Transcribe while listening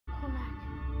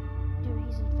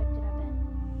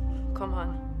Come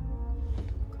on.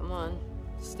 Come on.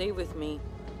 Stay with me.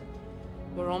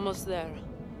 We're almost there.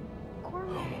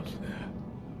 Almost there.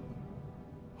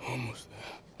 Almost there.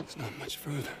 It's not much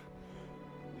further.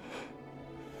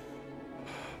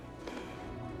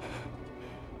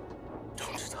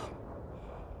 Don't stop.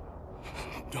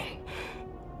 Don't.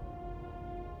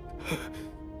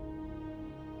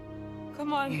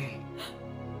 Come on.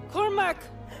 Cormac!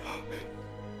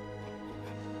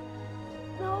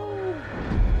 No.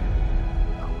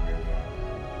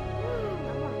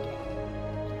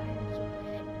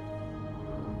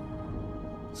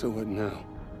 So what now?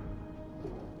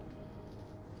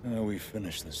 Now we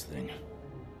finish this thing.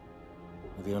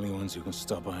 We're the only ones who can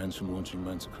stop Irons from launching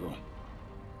Manticore.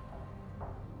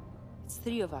 It's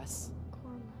 3 of us.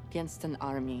 Against an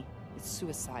army. It's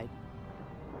suicide.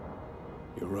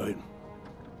 You're right.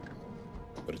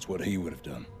 But it's what he would have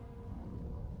done.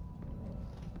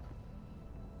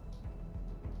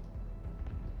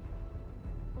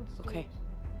 Okay.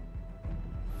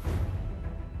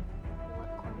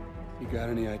 You got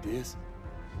any ideas?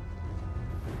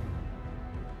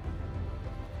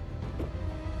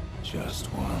 Just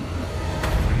one.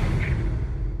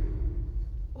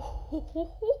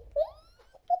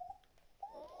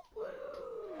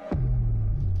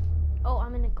 Oh,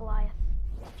 I'm in a Goliath.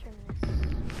 Terminus.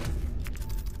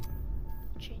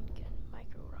 Chain gun,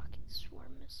 micro rockets,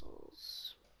 swarm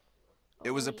missiles.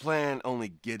 It was a plan only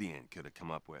Gideon could have come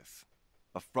up with.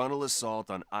 A frontal assault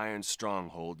on Iron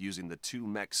Stronghold using the 2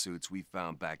 mech suits we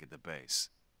found back at the base.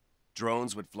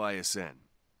 Drones would fly us in.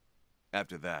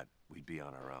 After that, we'd be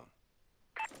on our own.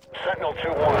 Sentinel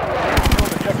 2-1, we are still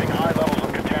detecting high levels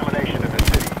of contamination in the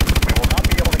city. We will not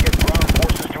be able to get ground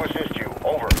forces to assist you.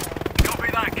 Over.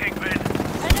 Copy that, Kingpin.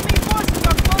 Enemy forces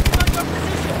are closing on your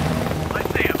position! I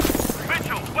see him.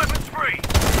 Mitchell, weapons free.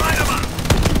 Line him up.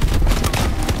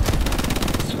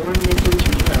 Swarm missiles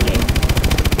reloading.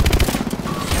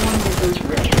 Swarm missiles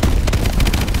ready.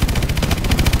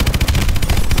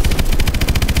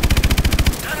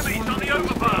 Enemies on the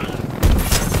overpass.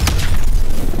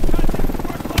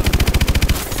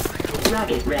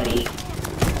 Rocket ready.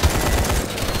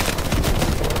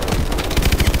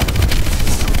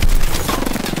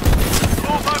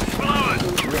 All boats blown.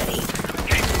 Ready.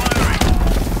 Keep firing.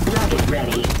 Rocket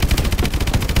ready.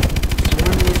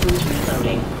 Swarm missiles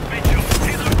reloading. Mitchell,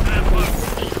 hit those damn boats.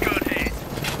 Good hit.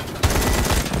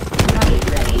 Rocket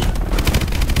ready.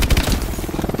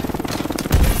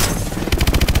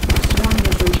 Swarm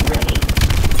missiles ready.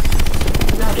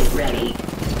 Rocket ready.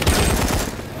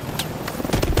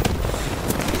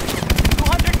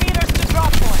 200 meters to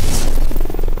drop point!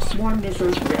 Swarm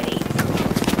missiles ready.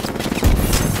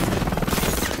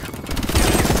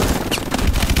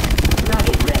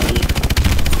 Rocket ready.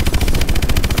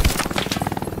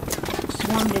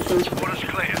 Swarm missiles ready. Water's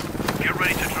clear. Get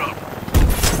ready to drop.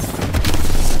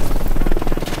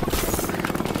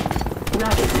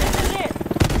 Rocket ready. Hit!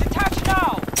 Detach now!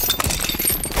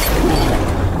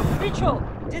 Mitchell,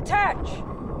 detach!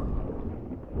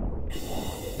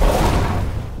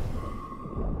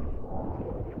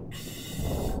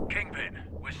 Kingpin,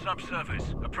 we're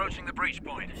subsurface. Approaching the breach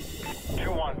point.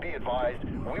 2-1, be advised,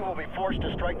 we will be forced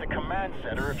to strike the command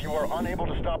center if you are unable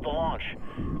to stop the launch.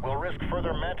 We'll risk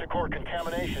further Manticore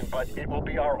contamination, but it will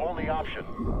be our only option.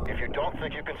 If you don't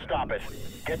think you can stop it,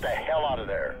 get the hell out of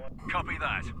there. Copy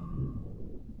that.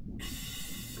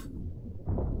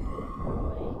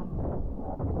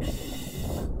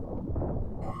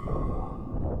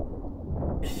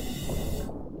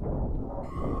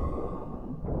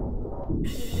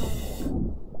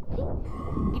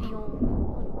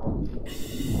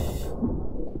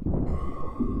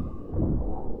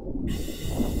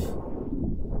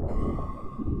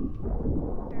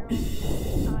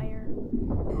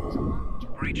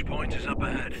 Breach point is up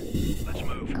ahead. Let's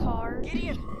move. Car.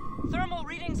 Gideon, thermal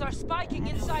readings are spiking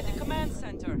inside the command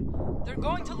center. They're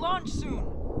going to launch soon.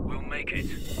 We'll make it.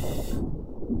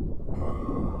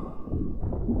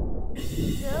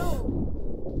 No.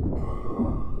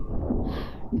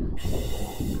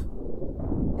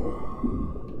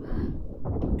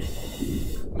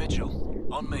 Mitchell,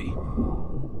 on me.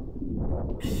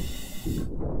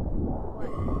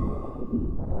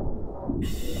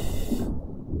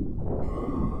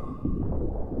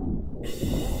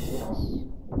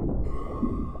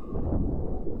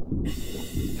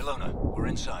 Ilona, we're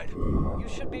inside. You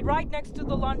should be right next to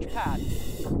the launch pad.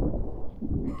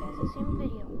 Guys, assume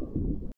video.